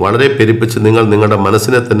നീട്ടി വളരെ പെരുപ്പിച്ച് നിങ്ങൾ നിങ്ങളുടെ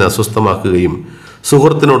മനസ്സിനെ തന്നെ അസ്വസ്ഥമാക്കുകയും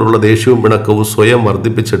സുഹൃത്തിനോടുള്ള ദേഷ്യവും പിണക്കവും സ്വയം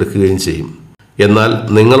വർദ്ധിപ്പിച്ചെടുക്കുകയും ചെയ്യും. എന്നാൽ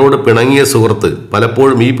നിങ്ങളോട് പിണങ്ങിയ സുഹൃത്ത്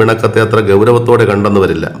പലപ്പോഴും ഈ പിണക്കത്തെ അത്ര ഗൗരവത്തോടെ കണ്ടെന്ന്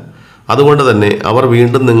വരില്ല. അതുകൊണ്ട് തന്നെ അവർ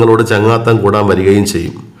വീണ്ടും നിങ്ങളോട് ചങ്ങാത്തം കൂടാൻ വരികയും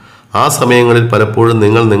ചെയ്യും. ആ സമയങ്ങളിൽ പലപ്പോഴും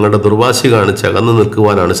നിങ്ങൾ നിങ്ങളുടെ ദുർവാശി കാണിച്ച് അകന്നു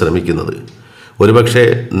നിൽക്കുവാനാണ് ശ്രമിക്കുന്നത്. ഒരുപക്ഷെ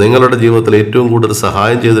നിങ്ങളുടെ ജീവിതത്തിൽ ഏറ്റവും കൂടുതൽ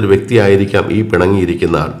സഹായം ചെയ്തൊരു വ്യക്തിയായിരിക്കാം ഈ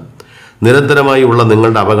പിണങ്ങിയിരിക്കുന്ന ആൾ. നിരന്തരമായി ഉള്ള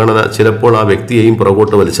നിങ്ങളുടെ അവഗണന ചിലപ്പോൾ ആ വ്യക്തിയെയും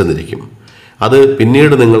പുറകോട്ട് വലിച്ചെന്നിരിക്കും. അത്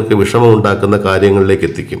പിന്നീട് നിങ്ങൾക്ക് വിഷമമുണ്ടാക്കുന്ന കാര്യങ്ങളിലേക്ക്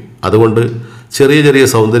എത്തിക്കും. അതുകൊണ്ട് ചെറിയ ചെറിയ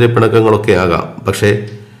സൗന്ദര്യ പിണക്കങ്ങളൊക്കെ ആകാം. പക്ഷേ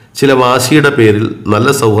ചില വാശിയുടെ പേരിൽ നല്ല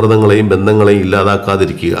സൗഹൃദങ്ങളെയും ബന്ധങ്ങളെയും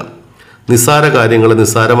ഇല്ലാതാക്കാതിരിക്കുക. നിസ്സാര കാര്യങ്ങളെ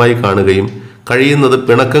നിസ്സാരമായി കാണുകയും കഴിയുന്നത്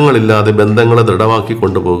പിണക്കങ്ങളില്ലാതെ ബന്ധങ്ങളെ ദൃഢമാക്കി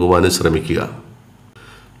കൊണ്ടുപോകുവാനും ശ്രമിക്കുക.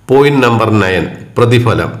 പോയിന്റ് നമ്പർ 9,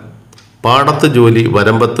 പ്രതിഫലം. പാടത്ത് ജോലി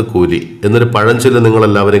വരമ്പത്ത് കൂലി എന്നൊരു പഴഞ്ചൊല്ല്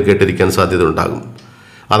നിങ്ങളെല്ലാവരും കേട്ടിരിക്കാൻ സാധ്യതയുണ്ടാകും.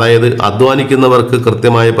 അതായത് അധ്വാനിക്കുന്നവർക്ക്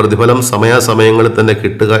കൃത്യമായ പ്രതിഫലം സമയാസമയങ്ങളിൽ തന്നെ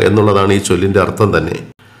കിട്ടുക എന്നുള്ളതാണ് ഈ ചൊല്ലിൻ്റെ അർത്ഥം തന്നെ.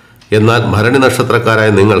 എന്നാൽ ഭരണി നക്ഷത്രക്കാരായ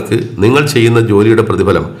നിങ്ങൾക്ക് നിങ്ങൾ ചെയ്യുന്ന ജോലിയുടെ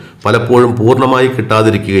പ്രതിഫലം പലപ്പോഴും പൂർണ്ണമായി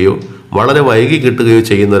കിട്ടാതിരിക്കുകയോ വളരെ വൈകി കിട്ടുകയോ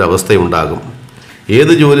ചെയ്യുന്ന ഒരവസ്ഥയുണ്ടാകും.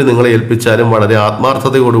 ഏത് ജോലി നിങ്ങളെ ഏൽപ്പിച്ചാലും വളരെ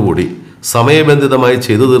ആത്മാർത്ഥതയോടുകൂടി സമയബന്ധിതമായി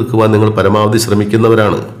ചെയ്തു തീർക്കുവാൻ നിങ്ങൾ പരമാവധി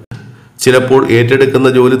ശ്രമിക്കുന്നവരാണ്. ചിലപ്പോൾ ഏറ്റെടുക്കുന്ന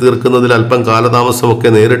ജോലി തീർക്കുന്നതിൽ അല്പം കാലതാമസമൊക്കെ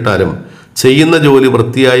നേരിട്ടാലും ചെയ്യുന്ന ജോലി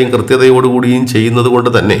വൃത്തിയായും കൃത്യതയോടുകൂടിയും ചെയ്യുന്നത് കൊണ്ട്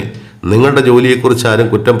തന്നെ നിങ്ങളുടെ ജോലിയെക്കുറിച്ച് ആരും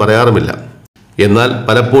കുറ്റം പറയാറുമില്ല. എന്നാൽ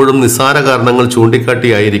പലപ്പോഴും നിസ്സാര കാരണങ്ങൾ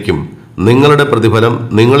ചൂണ്ടിക്കാട്ടിയായിരിക്കും നിങ്ങളുടെ പ്രതിഫലം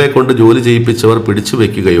നിങ്ങളെ കൊണ്ട് ജോലി ചെയ്യിപ്പിച്ചവർ പിടിച്ചു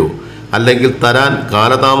വയ്ക്കുകയോ അല്ലെങ്കിൽ തരാൻ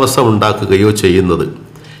കാലതാമസം ഉണ്ടാക്കുകയോ ചെയ്യുന്നത്.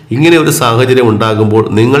 ഇങ്ങനെ ഒരു സാഹചര്യം ഉണ്ടാകുമ്പോൾ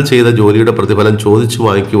നിങ്ങൾ ചെയ്ത ജോലിയുടെ പ്രതിഫലം ചോദിച്ചു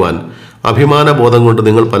വാങ്ങിക്കുവാൻ അഭിമാനബോധം കൊണ്ട്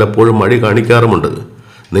നിങ്ങൾ പലപ്പോഴും മടി കാണിക്കാറുമുണ്ട്.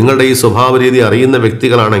 നിങ്ങളുടെ ഈ സ്വഭാവ രീതി അറിയുന്ന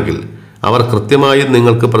വ്യക്തികളാണെങ്കിൽ അവർ കൃത്യമായും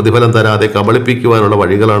നിങ്ങൾക്ക് പ്രതിഫലം തരാതെ കബളിപ്പിക്കുവാനുള്ള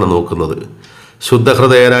വഴികളാണ് നോക്കുന്നത്.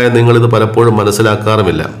 ശുദ്ധഹൃദയരായ നിങ്ങളിത് പലപ്പോഴും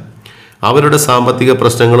മനസ്സിലാക്കാറുമില്ല. അവരുടെ സാമ്പത്തിക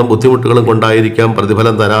പ്രശ്നങ്ങളും ബുദ്ധിമുട്ടുകളും കൊണ്ടായിരിക്കാം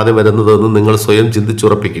പ്രതിഫലം തരാതെ വരുന്നതെന്ന് നിങ്ങൾ സ്വയം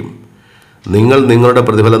ചിന്തിച്ചുറപ്പിക്കും. നിങ്ങൾ നിങ്ങളുടെ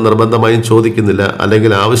പ്രതിഫലം നിർബന്ധമായും ചോദിക്കുന്നില്ല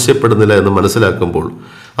അല്ലെങ്കിൽ ആവശ്യപ്പെടുന്നില്ല എന്ന് മനസ്സിലാക്കുമ്പോൾ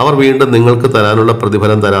അവർ വീണ്ടും നിങ്ങൾക്ക് തരാനുള്ള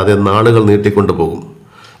പ്രതിഫലം തരാതെ നാളുകൾ നീട്ടിക്കൊണ്ടുപോകും.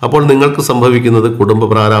 അപ്പോൾ നിങ്ങൾക്ക് സംഭവിക്കുന്നത് കുടുംബ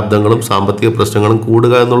പ്രാരാബ്ദങ്ങളും സാമ്പത്തിക പ്രശ്നങ്ങളും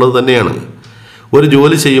കൂടുക എന്നുള്ളത് തന്നെയാണ്. ഒരു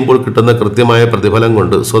ജോലി ചെയ്യുമ്പോൾ കിട്ടുന്ന കൃത്യമായ പ്രതിഫലം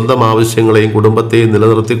കൊണ്ട് സ്വന്തം ആവശ്യങ്ങളെയും കുടുംബത്തെയും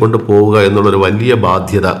നിലനിർത്തിക്കൊണ്ട് പോവുക എന്നുള്ളൊരു വലിയ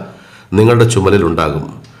ബാധ്യത നിങ്ങളുടെ ചുമലിലുണ്ടാകും.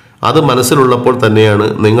 അത് മനസ്സിലുള്ളപ്പോൾ തന്നെയാണ്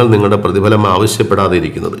നിങ്ങൾ നിങ്ങളുടെ പ്രതിഫലം ആവശ്യപ്പെടാതെ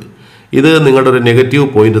ഇരിക്കുന്നത്. ഇത് നിങ്ങളുടെ ഒരു നെഗറ്റീവ്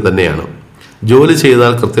പോയിന്റ് തന്നെയാണ്. ജോലി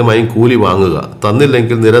ചെയ്താൽ കൃത്യമായും കൂലി വാങ്ങുക,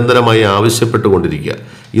 തന്നില്ലെങ്കിൽ നിരന്തരമായി ആവശ്യപ്പെട്ടുകൊണ്ടിരിക്കുക.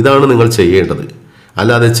 ഇതാണ് നിങ്ങൾ ചെയ്യേണ്ടത്.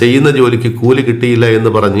 അല്ലാതെ ചെയ്യുന്ന ജോലിക്ക് കൂലി കിട്ടിയില്ല എന്ന്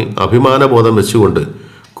പറഞ്ഞ് അഭിമാനബോധം വെച്ചുകൊണ്ട്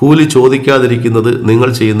കൂലി ചോദിക്കാതിരിക്കുന്നത് നിങ്ങൾ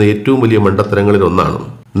ചെയ്യുന്ന ഏറ്റവും വലിയ മണ്ടത്തരങ്ങളിൽ ഒന്നാണ്.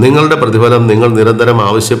 നിങ്ങളുടെ പ്രതിഫലം നിങ്ങൾ നിരന്തരം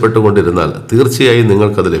ആവശ്യപ്പെട്ടുകൊണ്ടിരുന്നാൽ തീർച്ചയായും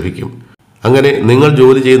നിങ്ങൾക്കത് ലഭിക്കും. അങ്ങനെ നിങ്ങൾ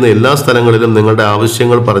ജോലി ചെയ്യുന്ന എല്ലാ സ്ഥലങ്ങളിലും നിങ്ങളുടെ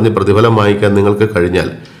ആവശ്യങ്ങൾ പറഞ്ഞ് പ്രതിഫലം വാങ്ങിക്കാൻ നിങ്ങൾക്ക് കഴിഞ്ഞാൽ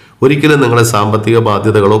ഒരിക്കലും നിങ്ങളെ സാമ്പത്തിക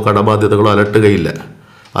ബാധ്യതകളോ കടബാധ്യതകളോ അലട്ടുകയില്ല.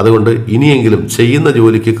 അതുകൊണ്ട് ഇനിയെങ്കിലും ചെയ്യുന്ന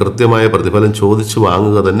ജോലിക്ക് കൃത്യമായ പ്രതിഫലം ചോദിച്ചു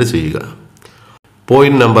വാങ്ങുക തന്നെ ചെയ്യുക.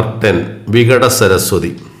 Point number 10, Vikata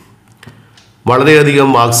Saraswati. വളരെയധികം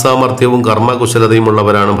വാക്സാമർഥ്യവും കർമ്മകുശലതയും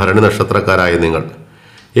ഉള്ളവരാണ് ഭരണി നക്ഷത്രക്കാരായ നിങ്ങൾ.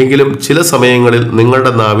 എങ്കിലും ചില സമയങ്ങളിൽ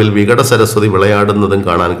നിങ്ങളുടെ നാവിൽ വികട സരസ്വതി വിളയാടുന്നതും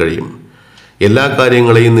കാണാൻ കഴിയും. എല്ലാ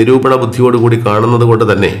കാര്യങ്ങളെയും നിരൂപണ ബുദ്ധിയോടുകൂടി കാണുന്നത് കൊണ്ട്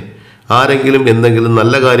തന്നെ ആരെങ്കിലും എന്തെങ്കിലും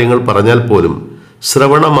നല്ല കാര്യങ്ങൾ പറഞ്ഞാൽ പോലും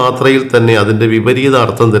ശ്രവണ മാത്രയിൽ തന്നെ അതിൻ്റെ വിപരീത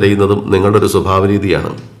അർത്ഥം തിരയുന്നതും നിങ്ങളുടെ ഒരു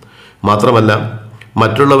സ്വഭാവരീതിയാണ്. മാത്രമല്ല,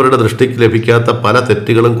 മറ്റുള്ളവരുടെ ദൃഷ്ടിക്ക് ലഭിക്കാത്ത പല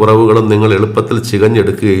തെറ്റുകളും കുറവുകളും നിങ്ങൾ എളുപ്പത്തിൽ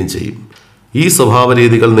ചികഞ്ഞെടുക്കുകയും ചെയ്യും. ഈ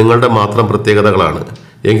സ്വഭാവരീതികൾ നിങ്ങളുടെ മാത്രം പ്രത്യേകതകളാണ്.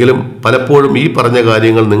 എങ്കിലും പലപ്പോഴും ഈ പറഞ്ഞ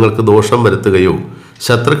കാര്യങ്ങൾ നിങ്ങൾക്ക് ദോഷം വരുത്തുകയോ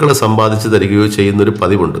ശത്രുക്കളെ സമ്പാദിച്ചു തരികയോ ചെയ്യുന്നൊരു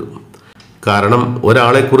പതിവുണ്ട്. കാരണം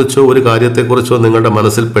ഒരാളെക്കുറിച്ചോ ഒരു കാര്യത്തെക്കുറിച്ചോ നിങ്ങളുടെ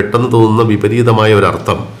മനസ്സിൽ പെട്ടെന്ന് തോന്നുന്ന വിപരീതമായ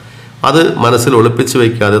ഒരർത്ഥം അത് മനസ്സിൽ ഒളിപ്പിച്ചു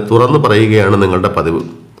വയ്ക്കാതെ തുറന്നു പറയുകയാണ് നിങ്ങളുടെ പതിവ്.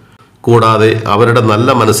 കൂടാതെ അവരുടെ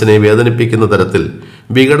നല്ല മനസ്സിനെ വേദനിപ്പിക്കുന്ന തരത്തിൽ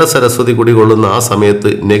വികട സരസ്വതി കുടികൊള്ളുന്ന ആ സമയത്ത്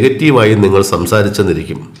നെഗറ്റീവായി നിങ്ങൾ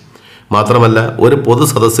സംസാരിച്ചെന്നിരിക്കും. മാത്രമല്ല, ഒരു പൊതു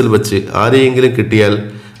സദസ്സിൽ വെച്ച് ആരെയെങ്കിലും കിട്ടിയാൽ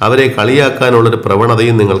അവരെ കളിയാക്കാനുള്ളൊരു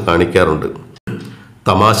പ്രവണതയും നിങ്ങൾ കാണിക്കാറുണ്ട്.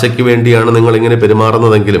 തമാശയ്ക്ക് വേണ്ടിയാണ് നിങ്ങൾ ഇങ്ങനെ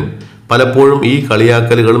പെരുമാറുന്നതെങ്കിലും പലപ്പോഴും ഈ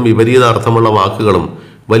കളിയാക്കലുകളും വിപരീതാർത്ഥമുള്ള വാക്കുകളും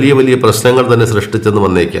വലിയ വലിയ പ്രശ്നങ്ങൾ തന്നെ സൃഷ്ടിച്ചെന്ന്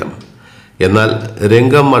വന്നേക്കാം. എന്നാൽ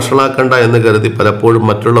രംഗം വഷളാക്കണ്ട എന്ന് കരുതി പലപ്പോഴും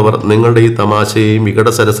മറ്റുള്ളവർ നിങ്ങളുടെ ഈ തമാശയെയും വികട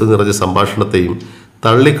സരസ് നിറഞ്ഞ സംഭാഷണത്തെയും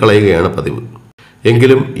തള്ളിക്കളയുകയാണ് പതിവ്.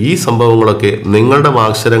 എങ്കിലും ഈ സംഭവങ്ങളൊക്കെ നിങ്ങളുടെ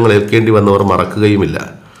വാക്ശരങ്ങൾ ഏൽക്കേണ്ടി വന്നവർ മറക്കുകയുമില്ല.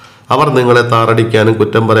 അവർ നിങ്ങളെ താറടിക്കാനും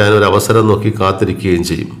കുറ്റം പറയാനും ഒരു അവസരം നോക്കി കാത്തിരിക്കുകയും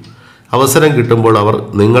ചെയ്യും. അവസരം കിട്ടുമ്പോൾ അവർ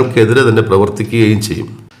നിങ്ങൾക്കെതിരെ തന്നെ പ്രവർത്തിക്കുകയും ചെയ്യും.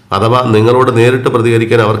 അഥവാ നിങ്ങളോട് നേരിട്ട്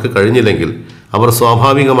പ്രതികരിക്കാൻ അവർക്ക് കഴിഞ്ഞില്ലെങ്കിൽ അവർ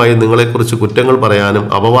സ്വാഭാവികമായും നിങ്ങളെക്കുറിച്ച് കുറ്റങ്ങൾ പറയാനും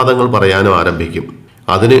അപവാദങ്ങൾ പറയാനും ആരംഭിക്കും.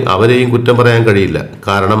 അതിന് അവരെയും കുറ്റം പറയാൻ കഴിയില്ല.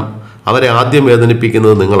 കാരണം അവരെ ആദ്യം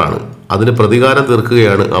വേദനിപ്പിക്കുന്നത് നിങ്ങളാണ്. അതിന് പ്രതികാരം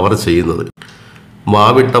തീർക്കുകയാണ് അവർ ചെയ്യുന്നത്.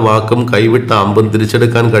 വാവിട്ട വാക്കും കൈവിട്ട അമ്പും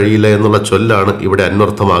തിരിച്ചെടുക്കാൻ കഴിയില്ല എന്നുള്ള ചൊല്ലാണ് ഇവിടെ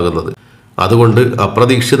അന്വർത്ഥമാകുന്നത്. അതുകൊണ്ട്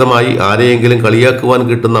അപ്രതീക്ഷിതമായി ആരെയെങ്കിലും കളിയാക്കുവാൻ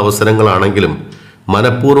കിട്ടുന്ന അവസരങ്ങളാണെങ്കിലും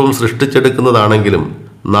മനഃപൂർവ്വം സൃഷ്ടിച്ചെടുക്കുന്നതാണെങ്കിലും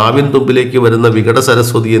നാവിൻ തുമ്പിലേക്ക് വരുന്ന വികട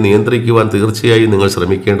സരസ്വതിയെ നിയന്ത്രിക്കുവാൻ തീർച്ചയായും നിങ്ങൾ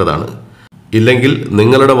ശ്രമിക്കേണ്ടതാണ്. ഇല്ലെങ്കിൽ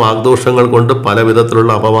നിങ്ങളുടെ വാഗ്ദോഷങ്ങൾ കൊണ്ട് പല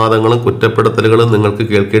വിധത്തിലുള്ള അപവാദങ്ങളും കുറ്റപ്പെടുത്തലുകളും നിങ്ങൾക്ക്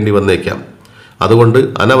കേൾക്കേണ്ടി വന്നേക്കാം. അതുകൊണ്ട്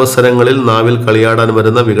അനവസരങ്ങളിൽ നാവിൽ കളിയാടാൻ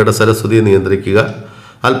വരുന്ന വികട സരസ്വതിയെ നിയന്ത്രിക്കുക.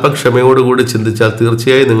 അല്പം ക്ഷമയോടുകൂടി ചിന്തിച്ചാൽ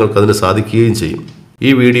തീർച്ചയായും നിങ്ങൾക്കതിന് സാധിക്കുകയും ചെയ്യും.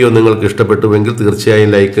 ഈ വീഡിയോ നിങ്ങൾക്ക് ഇഷ്ടപ്പെട്ടുവെങ്കിൽ തീർച്ചയായും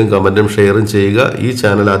ലൈക്കും കമൻറ്റും ഷെയറും ചെയ്യുക. ഈ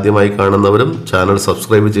ചാനൽ ആദ്യമായി കാണുന്നവരും ചാനൽ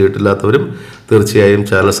സബ്സ്ക്രൈബ് ചെയ്തിട്ടില്ലാത്തവരും തീർച്ചയായും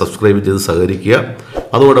ചാനൽ സബ്സ്ക്രൈബ് ചെയ്ത് സഹകരിക്കുക.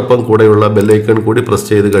 അതോടൊപ്പം കൂടെയുള്ള ബെല്ലൈക്കൺ കൂടി പ്രസ്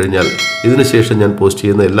ചെയ്ത് കഴിഞ്ഞാൽ ഇതിനുശേഷം ഞാൻ പോസ്റ്റ്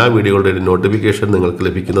ചെയ്യുന്ന എല്ലാ വീഡിയോകളുടെയും നോട്ടിഫിക്കേഷൻ നിങ്ങൾക്ക്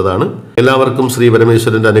ലഭിക്കുന്നതാണ്. എല്ലാവർക്കും ശ്രീ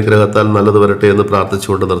പരമേശ്വരൻ്റെ അനുഗ്രഹത്താൽ നല്ലത് വരട്ടെ എന്ന്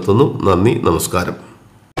പ്രാർത്ഥിച്ചുകൊണ്ട് നിർത്തുന്നു. നന്ദി, നമസ്കാരം.